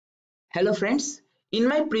Hello friends, in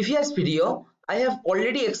my previous video I have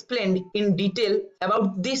already explained in detail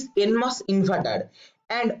about this Nmos inverter,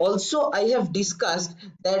 and also I have discussed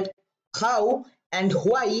that how and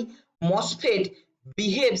why MOSFET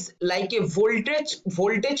behaves like a voltage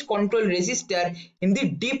control resistor in the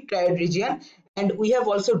deep triode region, and we have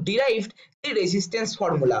also derived the resistance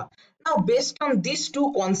formula. Now based on these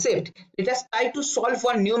two concepts, let us try to solve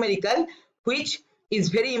one numerical which is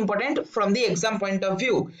very important from the exam point of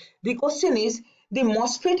view. The question is the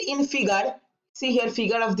MOSFET in figure. See here,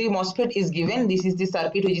 figure of the MOSFET is given. This is the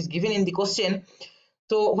circuit which is given in the question.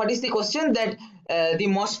 So what is the question? That the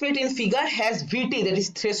MOSFET in figure has VT, that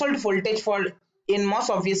is threshold voltage for Nmos,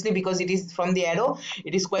 obviously because it is from the arrow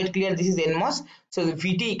it is quite clear this is Nmos. So the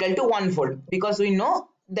VT equal to 1 volt, because we know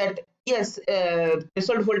that yes,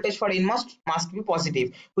 threshold voltage for Nmos must be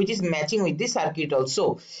positive, which is matching with the circuit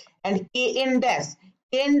also. And Kn dash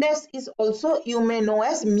is also you may know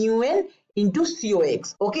as mu n into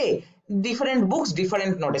cox. Okay, different books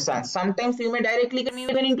different notations. Sometimes you may directly get mu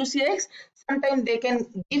n into cox, sometimes they can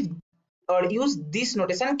give or use this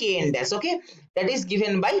notation Kn dash. Okay, that is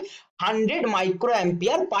given by 100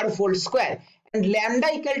 microampere per volt square, and lambda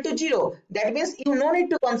equal to 0. That means you no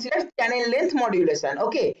need to consider channel length modulation.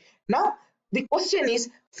 Okay, now the question is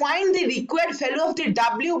find the required value of the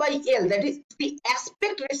W by L, that is the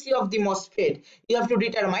aspect ratio of the MOSFET you have to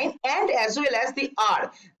determine, and as well as the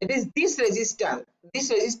R, that is this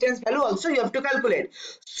resistance value also you have to calculate,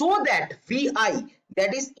 so that VI,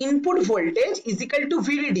 that is input voltage, is equal to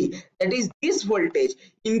VDD, that is this voltage,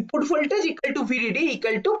 input voltage equal to VDD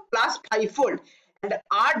equal to plus 5 volt. And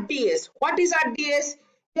RDS, what is RDS?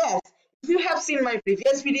 Yes, if you have seen my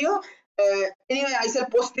previous video, anyway I shall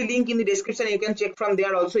post the link in the description, you can check from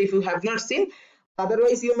there also if you have not seen.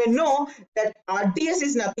 Otherwise you may know that RDS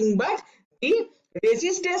is nothing but the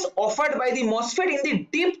resistance offered by the MOSFET in the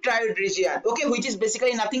deep triode region, okay, which is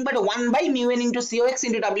basically nothing but 1 by mu n into cox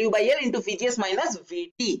into W by L into VGS minus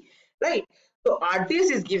VT, right? So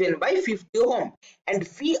RDS is given by 50 ohm, and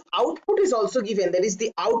V output is also given, that is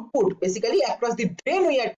the output basically across the drain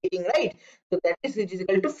we are taking, right? So that is which is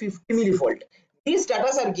equal to 50 millivolt. These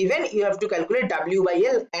data are given, you have to calculate W by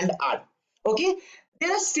L and R. Okay,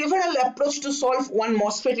 there are several approaches to solve one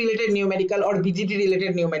MOSFET related numerical or BJT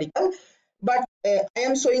related numerical, but I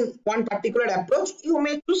am showing one particular approach. You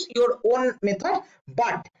may choose your own method,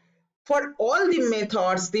 but for all the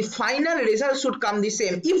methods the final result should come the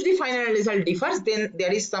same. If the final result differs, then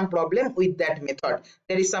there is some problem with that method,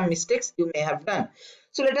 there is some mistakes you may have done.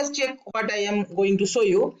 So let us check what I am going to show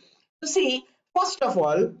you. So see, first of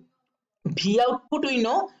all, V output we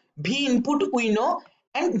know, V input we know,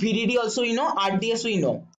 and VDD also we know, RDS we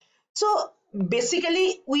know. So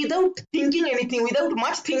basically without thinking anything, without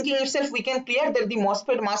much thinking itself, we can clear that the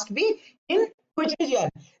MOSFET must be in which region?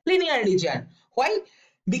 Linear region. Why?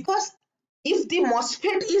 Because if the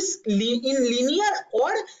MOSFET is in linear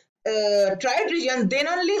or triode region, then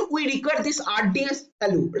only we require this RDS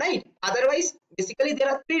value, right? Otherwise basically there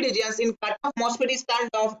are three regions. In cutoff MOSFET is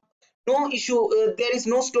turned off, no issue, there is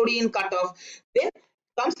no story in cutoff. Then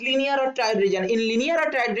comes linear or triode region. In linear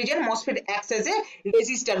or triode region, MOSFET acts as a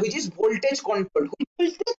resistor which is voltage controlled.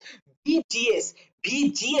 Which is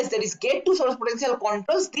VGS, that is gate to source potential,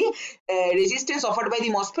 controls the resistance offered by the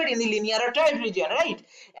MOSFET in the linear or triode region, right?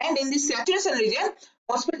 And in the saturation region,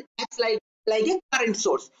 MOSFET acts like a current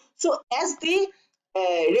source. So as the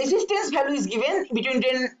resistance value is given between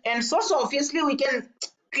drain and source, so obviously we can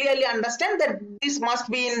clearly understand that this must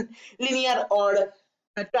be in linear or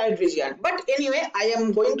triode region. But anyway, I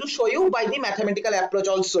am going to show you by the mathematical approach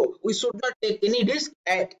also. We should not take any risk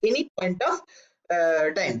at any point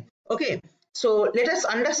of time. Okay, so let us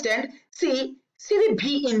understand. See the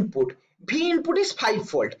V input. V input is 5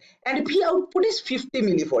 volt and V output is 50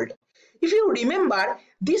 millivolt. If you remember,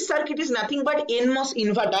 this circuit is nothing but Nmos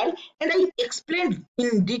inverter, and I explained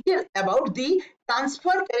in detail about the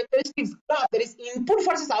transfer characteristics graph, that is input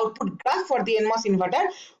versus output graph for the Nmos inverter.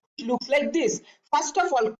 It looks like this. First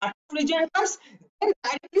of all, cutoff region comes, then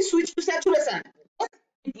directly switch to saturation, then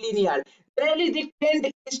it's linear. Generally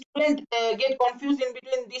the student get confused in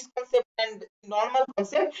between this concept and normal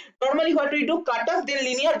concept. Normally what we do, cutoff, then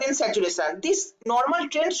linear, then saturation. This normal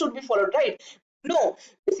trend should be followed, right? No,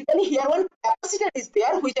 basically here one capacitor is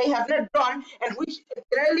there which I have not drawn, and which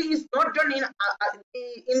generally is not drawn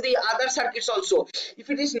in the other circuits also. If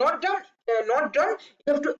it is not drawn, you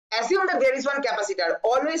have to assume that there is one capacitor.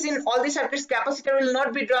 Always in all the circuits, capacitor will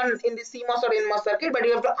not be drawn in the CMOS or NMOS circuit, but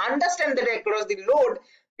you have to understand that across the load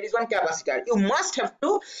there is one capacitor. You must have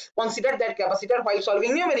to consider that capacitor while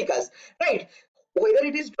solving numericals, right? whether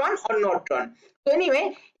it is drawn or not drawn. So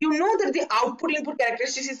anyway, you know that the output input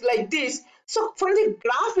characteristics is like this. So from the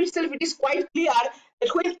graph itself, it is quite clear that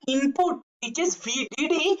when input reaches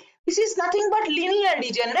VDD, this is nothing but linear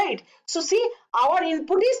region, right? So see, our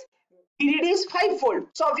input is VDD is 5-fold.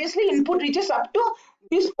 So obviously input reaches up to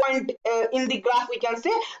this point in the graph, we can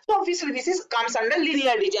say. So obviously this is comes under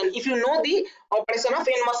linear region if you know the operation of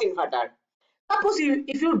NMOS inverter. Suppose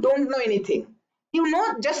if you don't know anything, you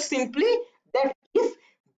know just simply that if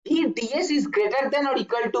VDS is greater than or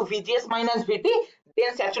equal to VGS minus VT,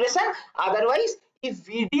 then saturation. Otherwise, if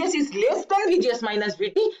VDS is less than VGS minus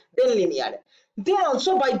VT, then linear. Then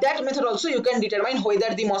also by that method also you can determine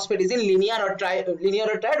whether the MOSFET is in linear or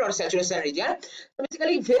triode or saturation region. So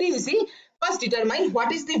basically very easy. First determine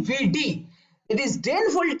what is the VD. It is drain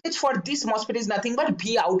voltage for this MOSFET is nothing but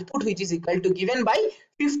V output, which is equal to given by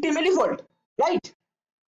 50 millivolt, right?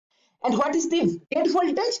 And what is the gate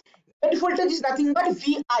voltage? Gate voltage is nothing but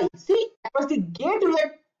VI. See, across the gate we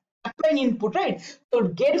are applying input, right? So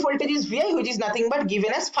gate voltage is VI, which is nothing but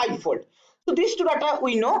given as 5-volt. So these two data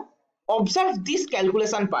we know. Observe this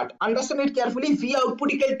calculation part. Understand it carefully. V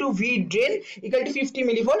output equal to V drain equal to 50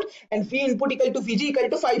 millivolt and V input equal to VG equal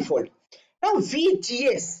to 5-volt. Now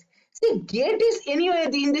VGS. See, gate is anyway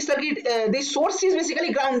in this circuit, the source is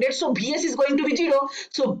basically grounded, so VS is going to be 0.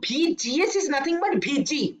 So VGS is nothing but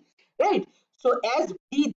VG, right? So as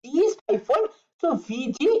VG is 5-volt, so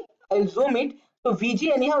VG, I'll zoom it. So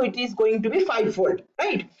VG anyhow it is going to be 5-volt,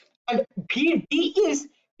 right? And VD is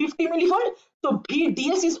 50 millivolt. So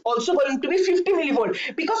VDS is also going to be 50 millivolt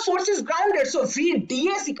because source is grounded. So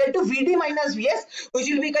VDS equal to VD minus VS, which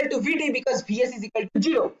will be equal to VD because VS is equal to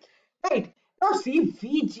 0, right? Now see,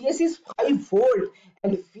 VGS is 5-volt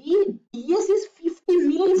and VDS is 50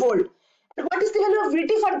 millivolt. And what is the value of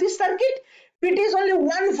VT for this circuit? VT is only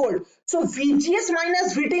 1 volt. So VGS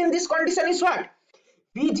minus VT in this condition is what?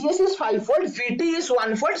 VGS is 5-volt, VT is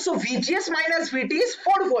 1 volt. So VGS minus VT is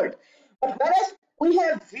 4 volt. But whereas we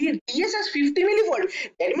have VDS as 50 millivolt,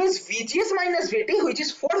 that means VGS minus VT, which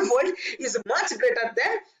is 4 volt, is much greater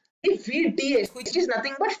than the VDS, which is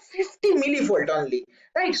nothing but 50 millivolt only,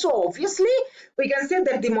 right? So obviously we can say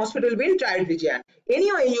that the MOSFET will be in triode region.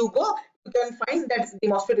 Anyway you go, you can find that the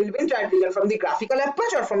MOSFET will be in triode region from the graphical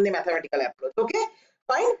approach or from the mathematical approach. Okay,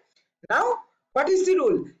 fine. Now what is the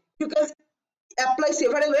rule? You can apply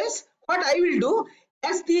several ways. What I will do,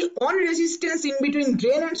 as the on resistance in between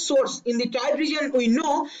drain and source in the triode region we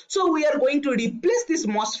know, so we are going to replace this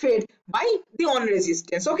MOSFET by the on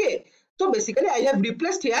resistance. Okay, so basically I have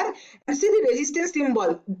replaced here, and see the resistance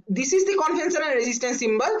symbol. This is the conventional resistance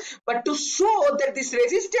symbol, but to show that this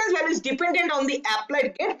resistance value is dependent on the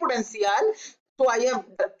applied gate potential, so I have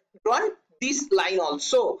drawn this line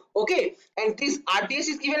also. Okay, and this RDS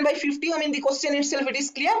is given by 50 ohm in the question itself, it is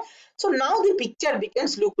clear. So now the picture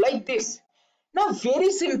becomes look like this. Now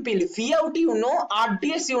very simple, V out you know,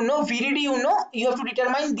 RDS you know, VDD you know, you have to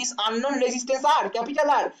determine this unknown resistance R, capital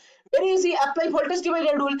R. Very easy, apply voltage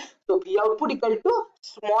divider rule. So V output equal to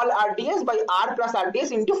small RDS by R plus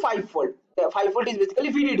RDS into 5-volt. 5-volt is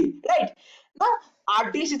basically VDD, right? Now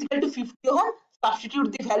RDS is equal to 50 ohm,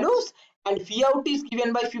 substitute the values, and V out is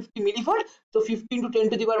given by 50 millivolt, so 50 into 10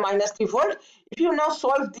 to the power minus 3 volt. If you now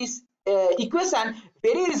solve this equation,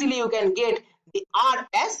 very easily you can get the R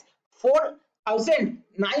as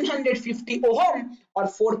 4950 ohm or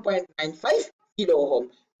 4.95 kilo ohm.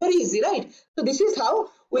 Very easy, right? So this is how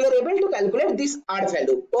we are able to calculate this R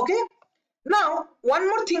value. Okay, now one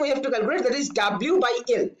more thing we have to calculate, that is W by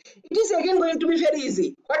L. It is again going to be very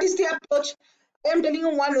easy. What is the approach? I am telling you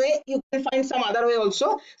one way, you can find some other way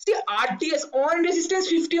also. See, RDS on resistance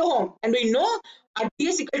 50 ohm, and we know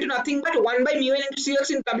RDS equal to nothing but 1 by mu n into Cx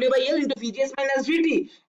into W by L into VGS minus VT,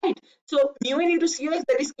 right? So mu n into Cx,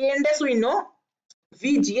 that is K and S we know,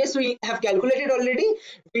 VGS we have calculated already,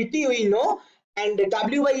 VT we know, and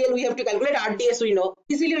W by L we have to calculate, RDS we know.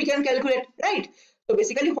 Easily we can calculate, right? So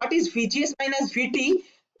basically what is VGS minus VT?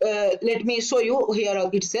 Let me show you here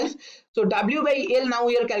itself. So W by L now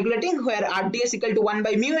we are calculating, where RDS equal to 1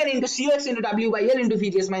 by mu n into Cx into W by L into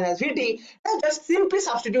VGS minus VT. Now just simply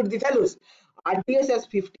substitute the values. RDS as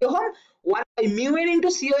 50 ohm, 1 by mu n into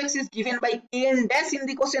Cx is given by K n dash in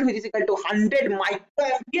the question, which is equal to 100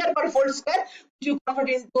 microampere per volt square, which you convert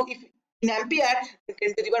into, if in ampere,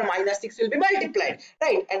 10 to the power minus 6 will be multiplied,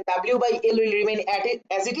 right? And W by L will remain at it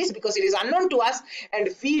as it is because it is unknown to us, and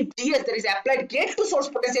VGS, that is applied gate to source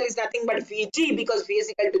potential, is nothing but VG because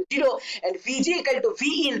VS equal to 0 and VG equal to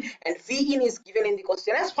V in, and V in is given in the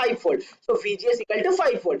question as 5-volt. So VGS equal to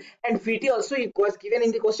 5-volt, and VT also was given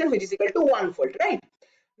in the question, which is equal to 1 volt, right?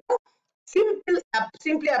 Now,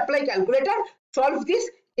 simply apply calculator, solve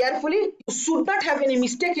this. carefully. You should not have any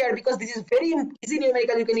mistake here because this is very easy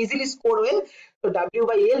numerical. You can easily score well. So W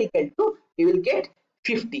by L equal to, you will get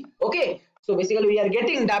 50. Okay. So basically we are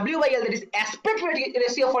getting W by L, that is aspect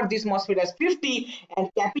ratio for this MOSFET as 50 and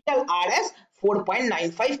capital R as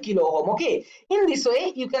 4.95 kilo ohm. Okay. In this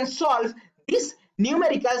way you can solve these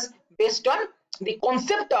numericals based on the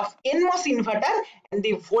concept of Nmos inverter and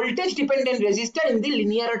the voltage dependent resistor in the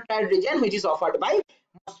linear triode region which is offered by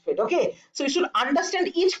MOSFET. Okay, so you should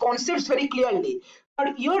understand each concept very clearly. For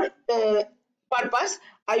your purpose,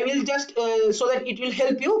 I will just so that it will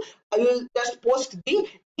help you, I will just post the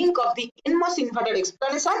link of the Nmos inverter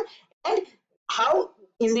explanation and how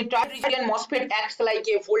in the triode region MOSFET acts like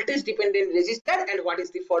a voltage dependent resistor and what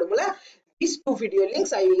is the formula. These two video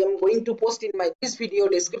links I am going to post in my this video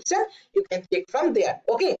description. You can check from there.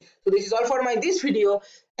 Okay, so this is all for my this video.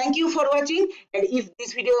 Thank you for watching, and if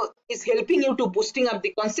this video is helping you to boosting up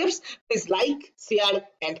the concepts, please like, share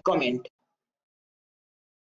and comment.